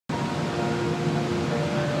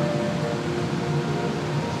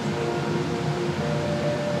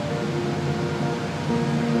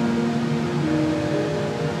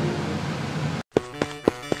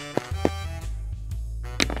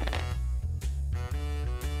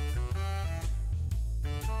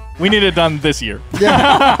We need it done this year.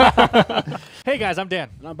 Yeah. Hey guys, I'm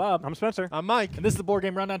Dan. And I'm Bob. I'm Spencer. I'm Mike. And this is the Board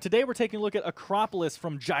Game Rundown. Today we're taking a look at Akropolis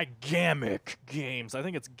from Gigamic Games. I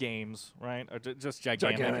think it's Games, right? Or just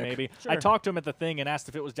Gigamic, maybe. Sure. I talked to him at the thing and asked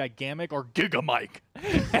if it was Gigamic or Gigamike.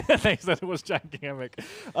 They said it was Gigamic.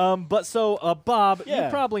 Bob, you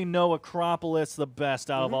probably know Akropolis the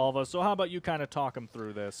best out of all of us. So how about you kind of talk him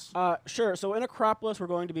through this? Sure. So in Akropolis, we're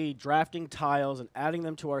going to be drafting tiles and adding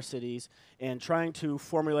them to our cities and trying to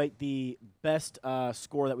formulate the best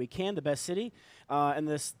score that we can, the best city. And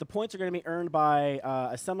the points are going to be earned by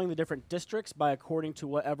assembling the different districts by according to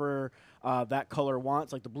whatever that color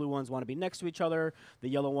wants. Like the blue ones want to be next to each other, the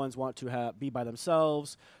yellow ones want to be by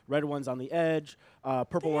themselves, red ones on the edge,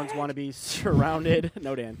 purple ones want to be surrounded.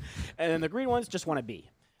 No, Dan. And then the green ones just want to be.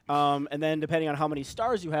 And then depending on how many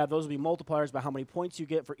stars you have, those will be multipliers by how many points you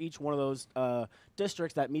get for each one of those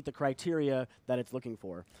districts that meet the criteria that it's looking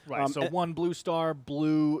for. Right, so 1 blue star,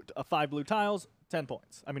 5 blue tiles, 10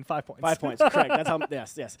 points. I mean, 5 points. 5 points, correct. That's how.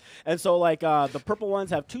 Yes. And so, like, the purple ones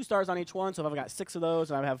have 2 stars on each one. So if I've got 6 of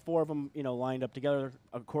those and I have 4 of them, lined up together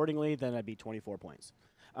accordingly, then that'd be 24 points.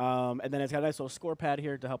 And then it's got a nice little score pad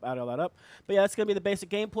here to help add all that up. But yeah, that's going to be the basic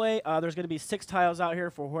gameplay. There's going to be 6 tiles out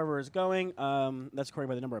here for whoever is going. That's according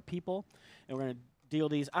by the number of people. And we're going to deal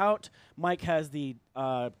these out. Mike has the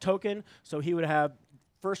token, so he would have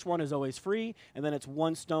first one is always free, and then it's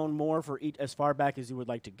 1 stone more for each as far back as you would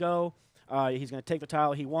like to go. He's going to take the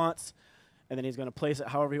tile he wants, and then he's going to place it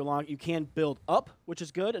however you want. You can build up, which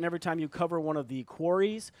is good, and every time you cover one of the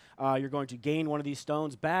quarries, you're going to gain one of these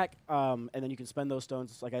stones back, and then you can spend those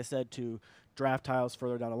stones, like I said, to draft tiles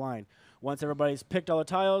further down the line. Once everybody's picked all the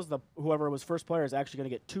tiles, whoever was first player is actually going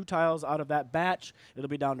to get 2 tiles out of that batch. It'll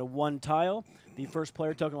be down to 1 tile. The first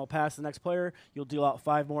player token will pass the next player. You'll deal out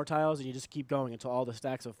 5 more tiles, and you just keep going until all the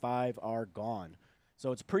stacks of 5 are gone.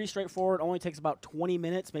 So it's pretty straightforward. Only takes about 20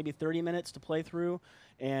 minutes, maybe 30 minutes to play through,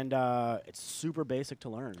 and it's super basic to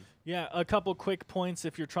learn. Yeah, a couple quick points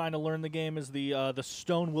if you're trying to learn the game is the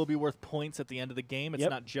stone will be worth points at the end of the game. It's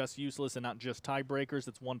not just useless and not just tiebreakers.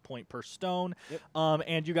 It's 1 point per stone.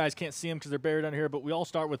 And you guys can't see them because they're buried under here, but we all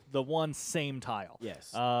start with the one same tile.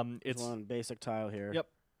 Yes. It's 1 basic tile here. Yep.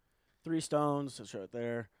 3 stones, it's right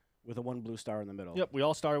there, with a 1 blue star in the middle. Yep, we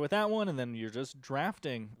all started with that one, and then you're just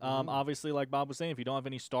drafting. Obviously, like Bob was saying, if you don't have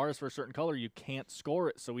any stars for a certain color, you can't score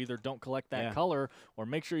it. So either don't collect that color or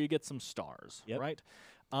make sure you get some stars, right?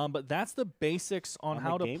 But that's the basics on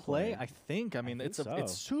how to play, I think. I mean, it's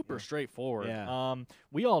super straightforward. Yeah.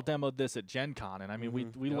 We all demoed this at Gencon, and I mean,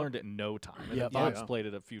 we learned it in no time. And Bob's played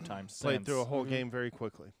it a few times since. Played through a whole game very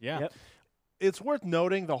quickly. Yeah. It's worth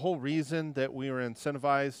noting the whole reason that we were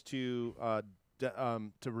incentivized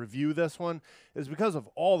to review this one is because of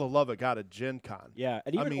all the love it got at Gen Con. Yeah,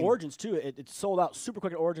 and even Origins, too. It sold out super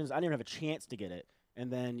quick at Origins. I didn't even have a chance to get it. And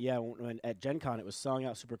then, when at Gen Con, it was selling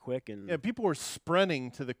out super quick. And yeah, people were sprinting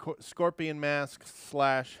to the Scorpion Mask /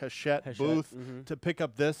 Hachette booth to pick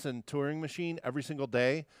up this and Turing Machine every single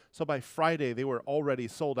day. So by Friday, they were already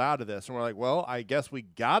sold out of this. And we're like, well, I guess we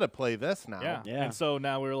got to play this now. Yeah. And so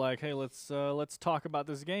now we're like, hey, let's talk about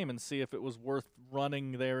this game and see if it was worth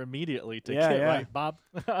running there immediately to get, right, Bob?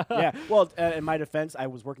 Yeah. Well, in my defense, I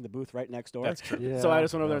was working the booth right next door. That's true. Yeah. So I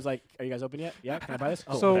just went over there and was like, are you guys open yet? Yeah, can I buy this?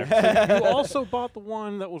 So you also bought the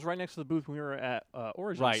one that was right next to the booth when we were at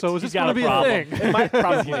Origins. Right. So is this going to be a thing? It might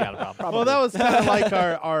probably got a problem. Well, that was kind of like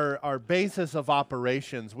our basis of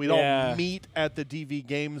operations. We'd all meet at the DV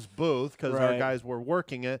Games booth because our guys were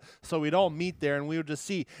working it. So we'd all meet there, and we would just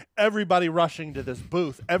see everybody rushing to this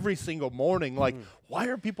booth every single morning. Like, why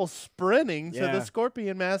are people sprinting to the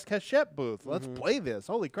Scorpion Mask Hachette booth? Let's play this.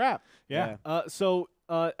 Holy crap. Yeah. So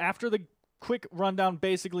after the quick rundown,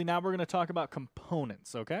 basically, now we're going to talk about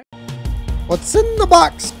components, okay? What's in the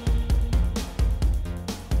box?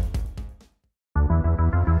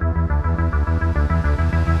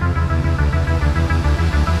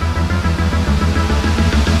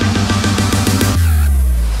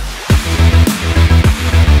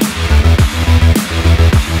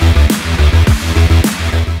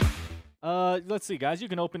 Let's see, guys. You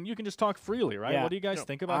can just talk freely, right? What do you guys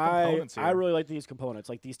think about components here? I really like these components.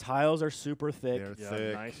 Like, these tiles are super thick. They're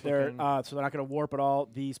thick. Nice so they're not going to warp at all.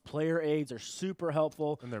 These player aids are super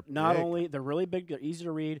helpful. And they're not big. only they're really big, they're easy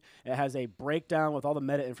to read. It has a breakdown with all the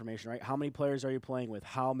meta information, right? How many players are you playing with?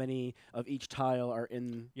 How many of each tile are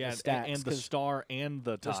in the stacks? And the star and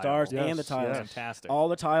the tile. The stars and the tiles. Fantastic. All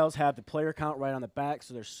the tiles have the player count right on the back,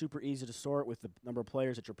 so they're super easy to sort with the number of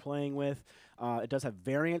players that you're playing with. It does have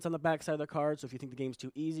variants on the back side of the card, so if you think the game's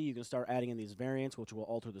too easy, you can start adding in these variants, which will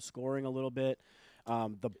alter the scoring a little bit.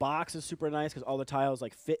 The box is super nice because all the tiles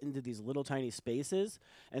like fit into these little tiny spaces,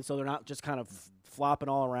 and so they're not just kind of flopping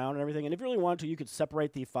all around and everything. And if you really want to, you could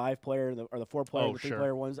separate the 5-player or the 4-player and the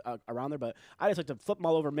 3-player ones around there. But I just like to flip them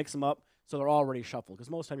all over, mix them up, so they're already shuffled. Because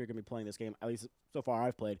most of the time you're going to be playing this game, at least so far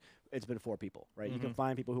I've played, it's been 4 people, right? You can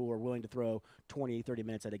find people who are willing to throw 20, 30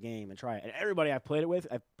 minutes at a game and try it. And everybody I've played it with,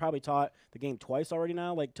 I've probably taught the game twice already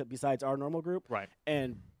now, like besides our normal group. Right.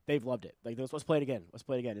 And they've loved it. Like, let's play it again. Let's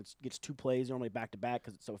play it again. It gets 2 plays normally back to back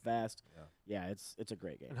because it's so fast. Yeah, it's a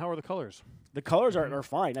great game. And how are the colors? The colors are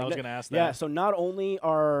fine. I was going to ask that. Yeah, so not only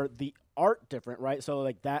are the art different, right? So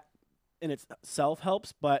like that in itself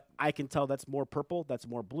helps, but I can tell that's more purple, that's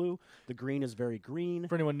more blue. The green is very green.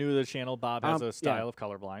 For anyone new to the channel, Bob has a style of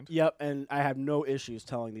colorblind. Yep, and I have no issues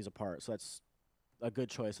telling these apart. So that's a good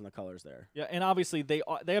choice in the colors there. Yeah, and obviously they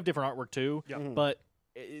have different artwork too, but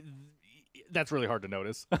that's really hard to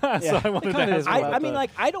notice. So I wanted to ask I mean,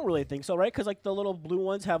 like, I don't really think so, right? Because like the little blue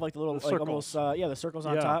ones have like the little like almost the circles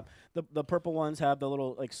on top. The purple ones have the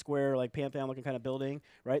little like square like Pan looking kind of building,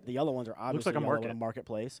 right? The yellow ones are obviously like a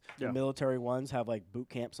marketplace. The military ones have like boot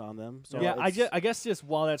camps on them. So yeah, I guess just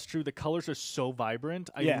while that's true, the colors are so vibrant,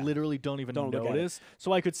 I literally don't even notice.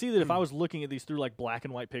 So I could see that if I was looking at these through like black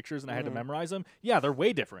and white pictures and I had to memorize them, they're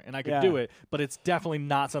way different, and I could do it, but it's definitely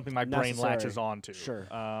not something my brain latches onto. Sure.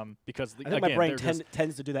 Because I think my brain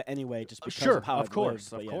tends to do that anyway, just because of how of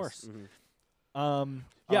course.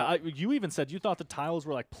 You even said you thought the tiles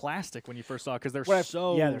were like plastic when you first saw it because they're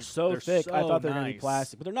so thick. I thought they were nice. going to be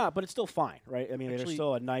plastic, but they're not. But it's still fine, right? I mean, they're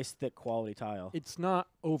still a nice, thick, quality tile. It's not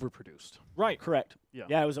overproduced. Right. Correct.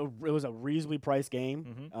 Yeah. It was a reasonably priced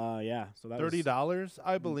game. So that $30,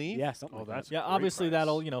 I believe. Yeah, something. Oh, that's obviously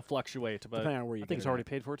that'll fluctuate, but depending on where you I think it's already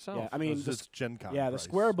paid for itself. Yeah, I mean, this Gencon. Yeah, the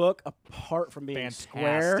square book, apart from being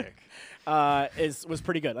square, was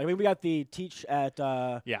pretty good. I mean, we got the teach at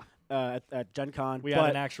at Gencon. We had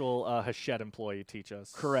an actual Hachette employee teach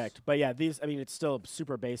us. Correct. But yeah, these, I mean, it's still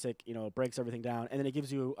super basic. You know, it breaks everything down. And then it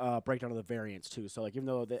gives you a breakdown of the variants, too. So, like, even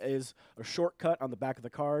though there is a shortcut on the back of the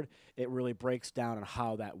card, it really breaks down on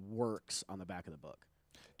how that works on the back of the book.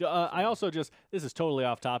 I also this is totally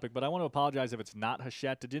off topic, but I want to apologize if it's not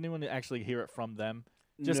Hachette. Did anyone actually hear it from them?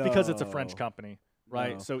 Just because it's a French company,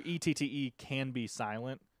 right? No. So ETTE can be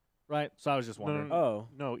silent. Right, so I was just wondering.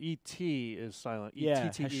 No, ET is silent. Yeah,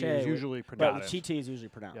 ETTE is usually pronounced. But TT is usually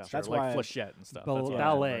pronounced. Yeah, that's like why Flechette and stuff.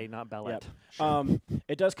 Ballet, not ballet. Yep.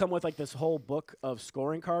 It does come with like this whole book of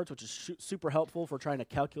scoring cards, which is super helpful for trying to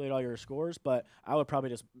calculate all your scores. But I would probably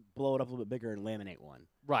just blow it up a little bit bigger and laminate one.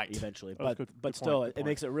 Right. Eventually, good still, point. It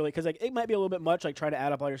makes it really, because like it might be a little bit much, like trying to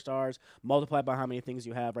add up all your stars, multiply by how many things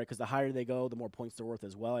you have, right? Because the higher they go, the more points they're worth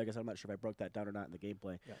as well. I guess I'm not sure if I broke that down or not in the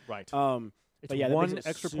gameplay. Yeah, right. It's one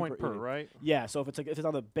extra point per, right? Yeah. So if it's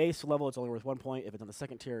on the base level, it's only worth 1 point. If it's on the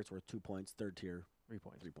second tier, it's worth 2 points. Third tier, 3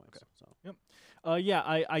 points. 3 points. Okay. So. Yep.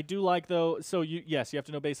 I do like though. So you have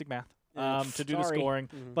to know basic math. To do the scoring,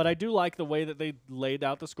 but I do like the way that they laid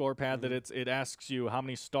out the score pad. That it asks you how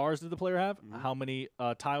many stars did the player have, how many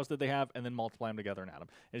tiles did they have, and then multiply them together and add them.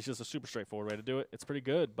 It's just a super straightforward way to do it. It's pretty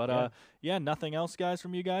good, but nothing else, guys,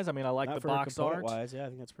 from you guys. I mean, I like Not the for box art. Wise, I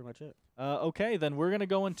think that's pretty much it. Okay, then we're gonna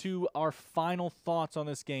go into our final thoughts on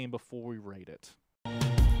this game before we rate it.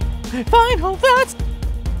 Final thoughts.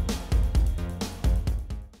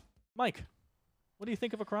 Mike, what do you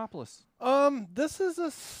think of Akropolis? This is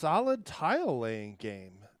a solid tile laying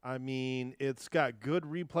game. I mean, it's got good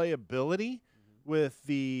replayability with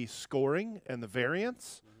the scoring and the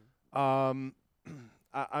variants. I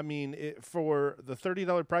mean, for the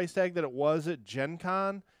 $30 price tag that it was at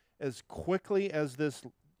Gencon, as quickly as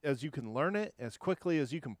you can learn it, as quickly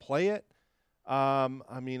as you can play it.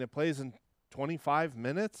 I mean, it plays in 25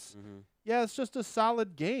 minutes. Yeah, it's just a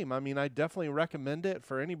solid game. I mean, I definitely recommend it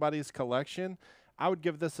for anybody's collection. I would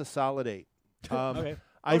give this a solid 8. Okay.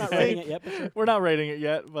 I think it yet, but sure. We're not rating it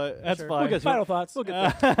yet, but that's fine. We'll get final thoughts. We'll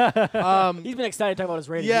get there. He's been excited to talk about his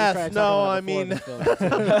rating. Yes, no, I mean,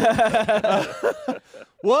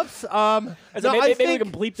 whoops. Maybe we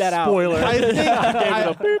can bleep that Spoiler.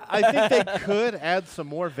 out. I think they could add some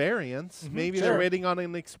more variants. Maybe they're waiting on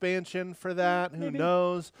an expansion for that. Who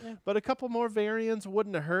knows? Yeah. But a couple more variants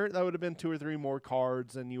wouldn't have hurt. That would have been 2 or 3 more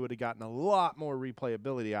cards, and you would have gotten a lot more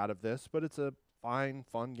replayability out of this. But it's a fine,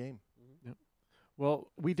 fun game. Well,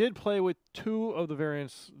 we did play with 2 of the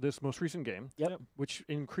variants this most recent game, which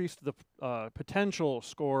increased the potential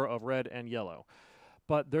score of red and yellow.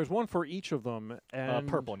 But there's one for each of them. And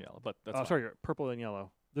purple and yellow, but that's sorry, purple and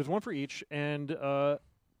yellow. There's one for each, and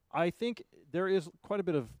I think there is quite a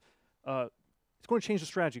bit of it's going to change the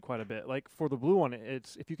strategy quite a bit. Like for the blue one,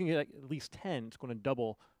 it's if you can get at least 10, it's going to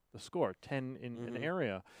double the score, 10 in an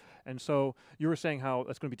area. And so you were saying how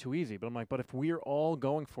that's going to be too easy, but I'm like, but if we're all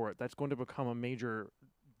going for it, that's going to become a major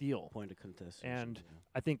deal. Point of contest. And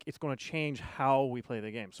I think it's going to change how we play the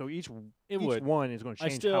game. So each one is going to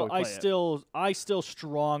change how we play it. I still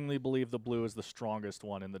strongly believe the blue is the strongest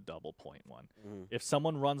one in the double point one. If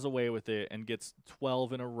someone runs away with it and gets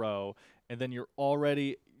 12 in a row, and then you're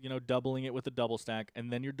already doubling it with a double stack,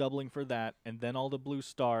 and then you're doubling for that, and then all the blue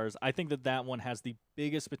stars, I think that one has the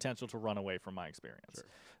biggest potential to run away from my experience. Sure.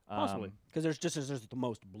 Possibly. Because there's the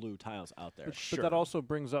most blue tiles out there. But that also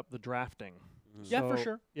brings up the drafting. Yeah, for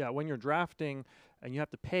sure. Yeah, when you're drafting and you have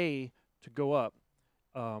to pay to go up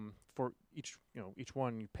for each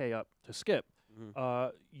one you pay up to skip,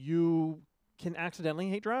 you can accidentally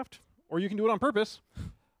hate draft, or you can do it on purpose.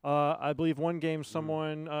 I believe one game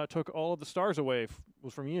someone took all of the stars away.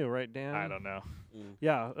 Was from you, right, Dan? I don't know.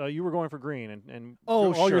 Yeah, you were going for green, and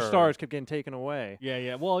all your stars kept getting taken away.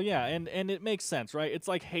 Yeah. Well, yeah, and it makes sense, right? It's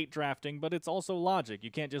like hate drafting, but it's also logic. You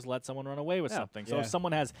can't just let someone run away with something. So if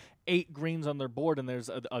someone has 8 greens on their board and there's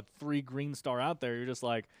a 3 green star out there, you're just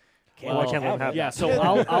like, I can't let him have that. So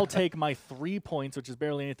I'll take my 3 points, which is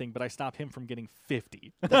barely anything, but I stop him from getting 50.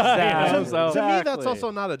 To me, that's also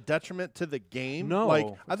not a detriment to the game. No, like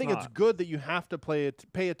I think it's good that you have to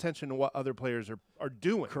pay attention to what other players are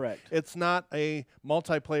doing. Correct. It's not a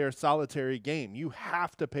multiplayer solitary game. You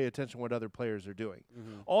have to pay attention to what other players are doing.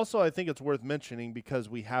 Also, I think it's worth mentioning, because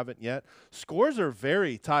we haven't yet, scores are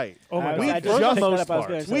very tight. Oh my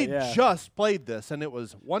God. We just played this, and it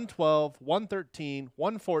was 112, 113,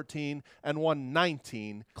 114, and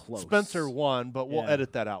 119. Close. Spencer won, but we'll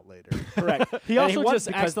edit that out later. Correct. He also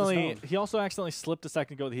accidentally slipped a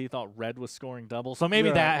second ago that he thought red was scoring double. So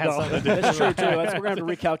maybe that has something to do with it. That's true too. We're gonna have to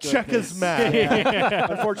recalculate. Check his math.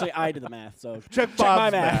 Unfortunately, I did the math, so check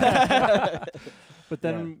my Bob's math. But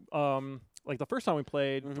then, like the first time we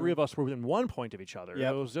played, 3 of us were within 1 point of each other.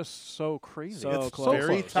 It was just so crazy. So it's close.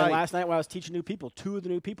 Very tight. And last night when I was teaching new people, 2 of the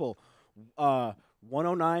new people,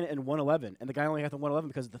 109 and 111, and the guy only got the 111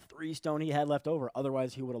 because of the 3 stone he had left over.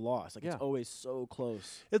 Otherwise, he would have lost. Like it's always so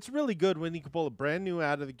close. It's really good when you can pull a brand new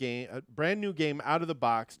game out of the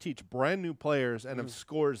box, teach brand new players, and have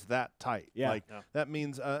scores that tight. Like that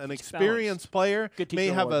means an experienced player may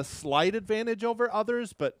have a slight advantage over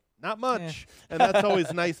others, but not much. And that's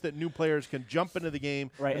always nice that new players can jump into the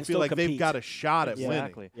game and feel like they've got a shot at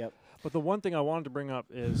winning. Yep. But the one thing I wanted to bring up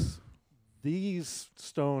is these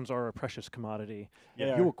stones are a precious commodity.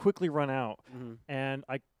 You will quickly run out. And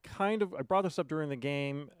I brought this up during the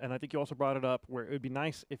game, and I think you also brought it up, where it would be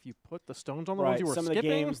nice if you put the stones on the ones you were Some skipping. of the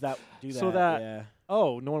games that do that. So that,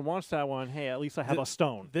 no one wants that one. Hey, at least I have a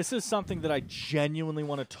stone. This is something that I genuinely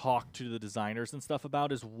want to talk to the designers and stuff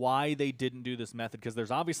about, is why they didn't do this method, because there's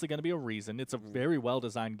obviously going to be a reason. It's a very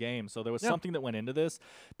well-designed game, so there was something that went into this,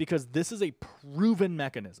 because this is a proven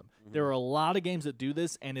mechanism. There are a lot of games that do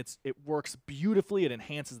this, and it works beautifully. It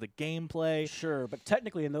enhances the gameplay. Sure, but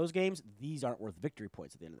technically in those games, these aren't worth victory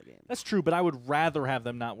points at the end of the game. That's true, but I would rather have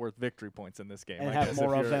them not worth victory points in this game. And have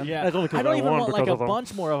more of them. Yeah, I don't even want like a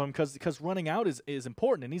bunch more of them, because running out is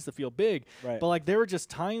important. It needs to feel big. Right. But like there are just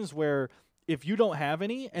times where if you don't have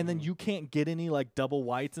any, and then you can't get any like double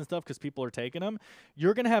whites and stuff because people are taking them,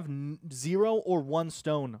 you're gonna have 0 or 1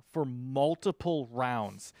 stone for multiple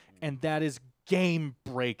rounds, and that is game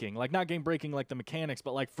breaking. Like not game breaking like the mechanics,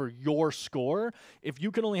 but like for your score. If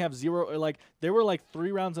you can only have 0, like there were like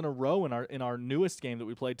 3 rounds in a row in our newest game that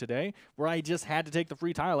we played today where I just had to take the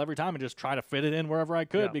free tile every time and just try to fit it in wherever I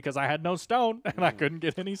could because I had no stone and I couldn't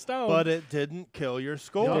get any stone. But it didn't kill your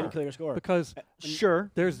score. No. It didn't kill your score. Because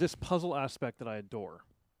there's this puzzle aspect that I adore.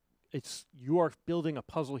 You are building a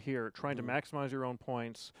puzzle here, trying to maximize your own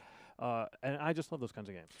points. And I just love those kinds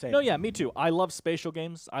of games. No, yeah, me too. I love spatial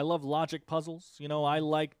games. I love logic puzzles. You know, I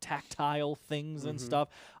like tactile things and stuff.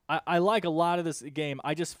 I like a lot of this game.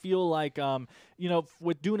 I just feel like, you know,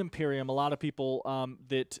 with Dune Imperium, a lot of people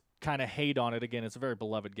that kind of hate on it. Again, it's a very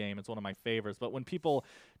beloved game. It's one of my favorites. But when people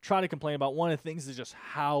try to complain about, one of the things is just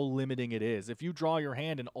how limiting it is. If you draw your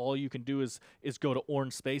hand and all you can do is go to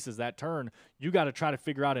orange spaces that turn, you got to try to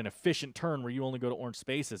figure out an efficient turn where you only go to orange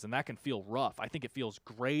spaces, and that can feel rough. I think it feels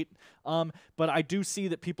great, but I do see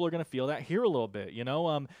that people are going to feel that here a little bit, you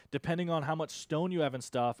know, depending on how much stone you have and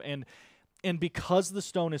stuff. And because the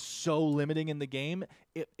stone is so limiting in the game,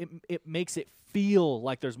 it makes it feel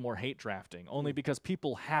like there's more hate drafting, only because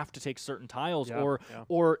people have to take certain tiles,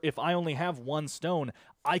 or if I only have 1 stone,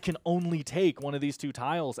 I can only take one of these 2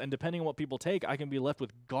 tiles, and depending on what people take, I can be left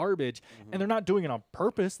with garbage, and they're not doing it on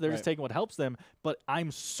purpose. They're just taking what helps them, but I'm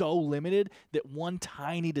so limited that one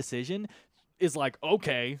tiny decision is like,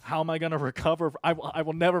 okay, how am I going to recover? I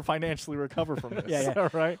will never financially recover from this. Yeah.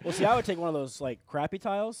 Right? Well, see, I would take one of those like crappy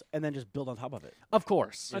tiles and then just build on top of it. Of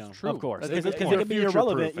course. That's true. Of course. Because it can be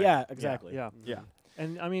irrelevant. Yeah, exactly. Yeah. Yeah.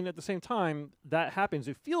 And I mean, at the same time, that happens.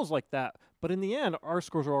 It feels like that, but in the end, our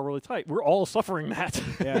scores are all really tight. We're all suffering that.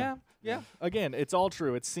 Yeah. Again, it's all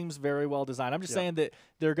true. It seems very well designed. I'm just saying that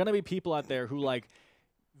there are going to be people out there who like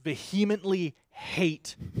vehemently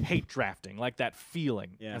hate drafting, like that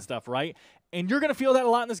feeling and stuff, right? And you're going to feel that a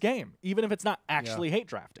lot in this game, even if it's not actually hate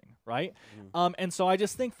drafting, right? And so I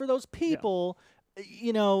just think for those people,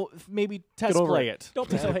 you know, maybe test play it. Don't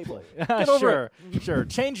be so hateful. Get over it. Sure.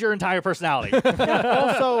 Change your entire personality.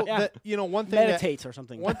 Also, you know, one thing meditate or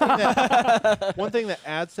something. One thing that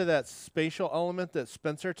adds to that spatial element that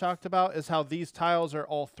Spencer talked about is how these tiles are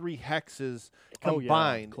all 3 hexes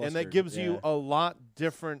combined, and that gives you a lot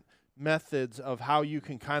different methods of how you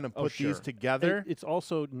can kind of put these together. It's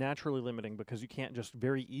also naturally limiting because you can't just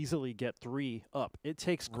very easily get 3 up. It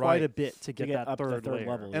takes quite a bit to get that third layer.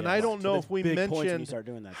 level. And I don't know if we mentioned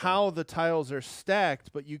how the tiles are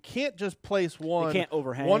stacked, but you can't just place one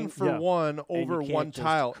for one over one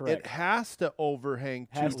tile. It has to overhang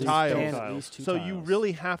 2 tiles. So you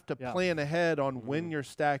really have to plan ahead on when you're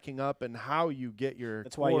stacking up and how you get your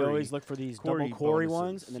That's why you always look for these double quarry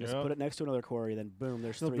ones and then just put it next to another quarry, then boom,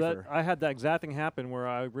 there's 3 for I had that exact thing happen where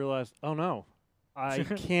I realized, oh no, I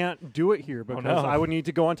can't do it here because I would need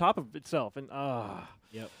to go on top of itself. And so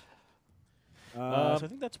I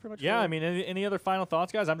think that's pretty much. Yeah, I mean, any other final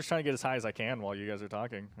thoughts, guys? I'm just trying to get as high as I can while you guys are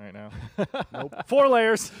talking right now. Nope. 4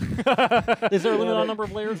 layers. Is there a limit on number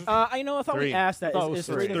of layers? I know. I thought 3. we asked that. Is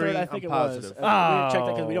 3 to 3? I think it was. We didn't check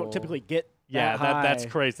that because we don't typically get. That's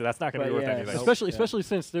crazy. That's not going to be worth anything. Especially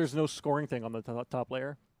since there's no scoring thing on the top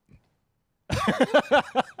layer.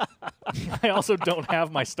 I also don't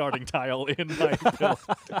have my starting tile in my build.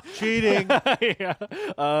 Cheating.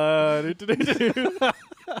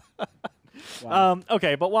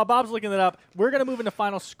 Okay, but while Bob's looking that up, we're going to move into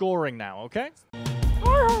final scoring now, okay?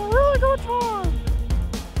 Really good time.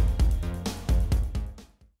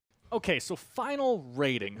 Okay, so final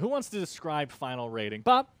rating. Who wants to describe final rating?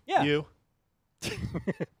 Bob? Yeah. You.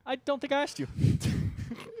 I don't think I asked you.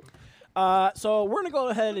 So we're going to go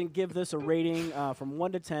ahead and give this a rating from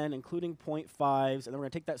 1 to 10, including 0.5s, and then we're going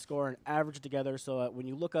to take that score and average it together so that when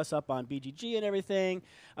you look us up on BGG and everything,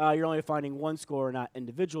 you're only finding one score, not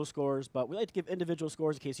individual scores. But we like to give individual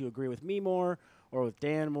scores in case you agree with me more or with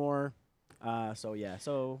Dan more.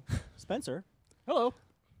 So Spencer. Hello.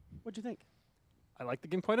 What'd you think? I like the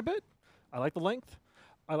game quite a bit. I like the length.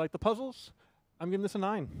 I like the puzzles. I'm giving this a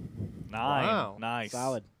 9. 9. Wow. Nice.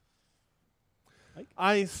 Solid.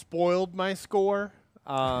 I spoiled my score,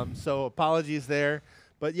 so apologies there.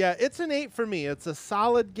 But yeah, it's an 8 for me. It's a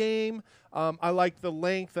solid game. I like the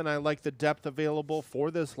length and I like the depth available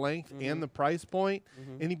for this length and the price point.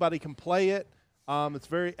 Anybody can play it. It's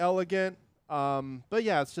very elegant. But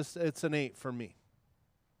yeah, it's an 8 for me.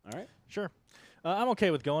 All right. Sure. I'm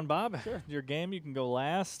okay with going, Bob. Sure. Your game, you can go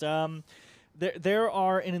last. There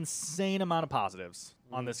are an insane amount of positives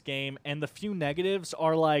on this game, and the few negatives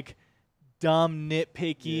are like dumb,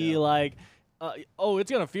 nitpicky, like,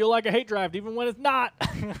 it's gonna feel like a hate draft even when it's not.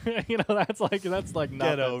 You know, that's like nothing.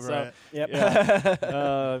 Get over it. Yep.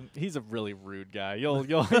 Yeah. He's a really rude guy.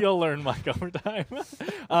 You'll learn Mike over time.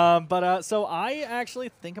 So I actually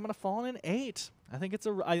think I'm gonna fall in an 8. I think it's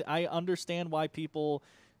I understand why people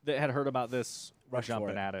that had heard about this were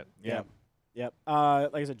jumping at it. Yeah. Yep.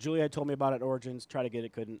 Like I said, Julia had told me about it at Origins. Tried to get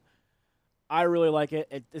it, couldn't. I really like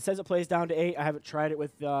it. It says it plays down to 8. I haven't tried it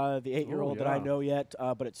with the 8-year-old that I know yet,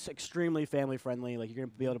 but it's extremely family friendly. Like, you're going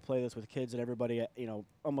to be able to play this with kids and everybody at,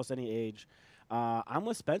 almost any age. I'm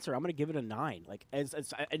with Spencer. I'm going to give it a 9. Like, I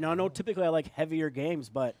know typically I like heavier games,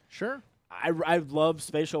 but sure. I love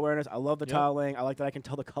spatial awareness. I love the tiling. I like that I can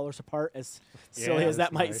tell the colors apart, as silly as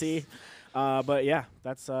that might seem. But yeah,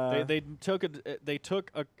 that's they took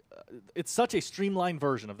a it's such a streamlined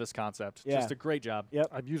version of this concept. Yeah. Just a great job. Yep.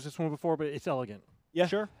 I've used this one before, but it's elegant. Yeah,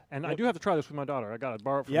 sure. And I do have to try this with my daughter. I got to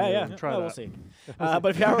borrow it from you and try that. We'll see. But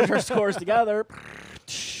if you average our scores together,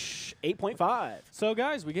 8.5. So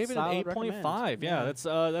guys, we gave it an 8.5. Yeah,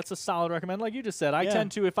 that's a solid recommend. Like you just said, I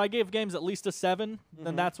tend to, if I give games at least a 7,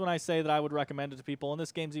 then that's when I say that I would recommend it to people. And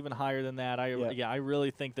this game's even higher than that. I really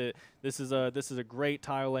think that this is a great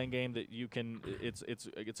tile laying game that you can. It's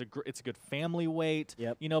a good family weight.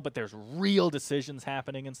 Yep. But there's real decisions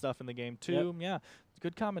happening and stuff in the game too. Yep. Yeah, it's a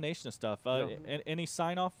good combination of stuff. Any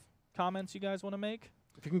sign off comments you guys want to make?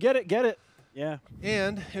 If you can get it, get it. Yeah.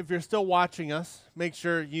 And if you're still watching us, make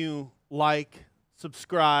sure you like,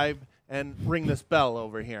 subscribe, and ring this bell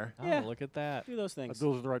over here. Oh, look at that. Do those things.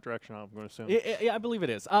 Those are the right direction, I'm going to assume. Yeah, I believe it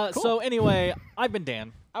is. So anyway, I've been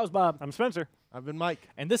Dan. I was Bob. I'm Spencer. I've been Mike.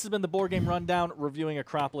 And this has been the Board Game Rundown reviewing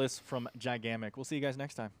Akropolis from Gigamic. We'll see you guys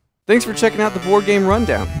next time. Thanks for checking out the Board Game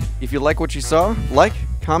Rundown. If you like what you saw, like,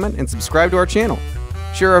 comment, and subscribe to our channel.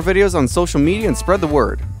 Share our videos on social media and spread the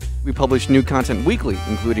word. We publish new content weekly,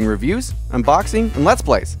 including reviews, unboxing, and Let's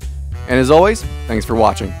Plays. And as always, thanks for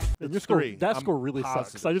watching. It's 3. That I'm score really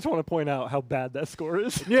positive. sucks. I just want to point out how bad that score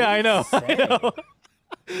is. Yeah, I know. I know.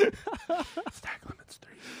 Stack limits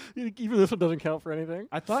 3. Even this one doesn't count for anything.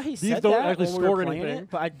 I thought he These said don't that actually when we were score playing anything. it,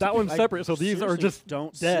 but That one's separate, so these are seriously just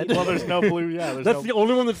don't dead. see Well, there's no blue. Yeah, there's That's no. the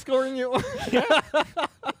only one that's scoring you.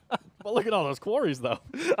 But look at all those quarries, though.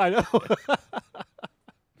 I know.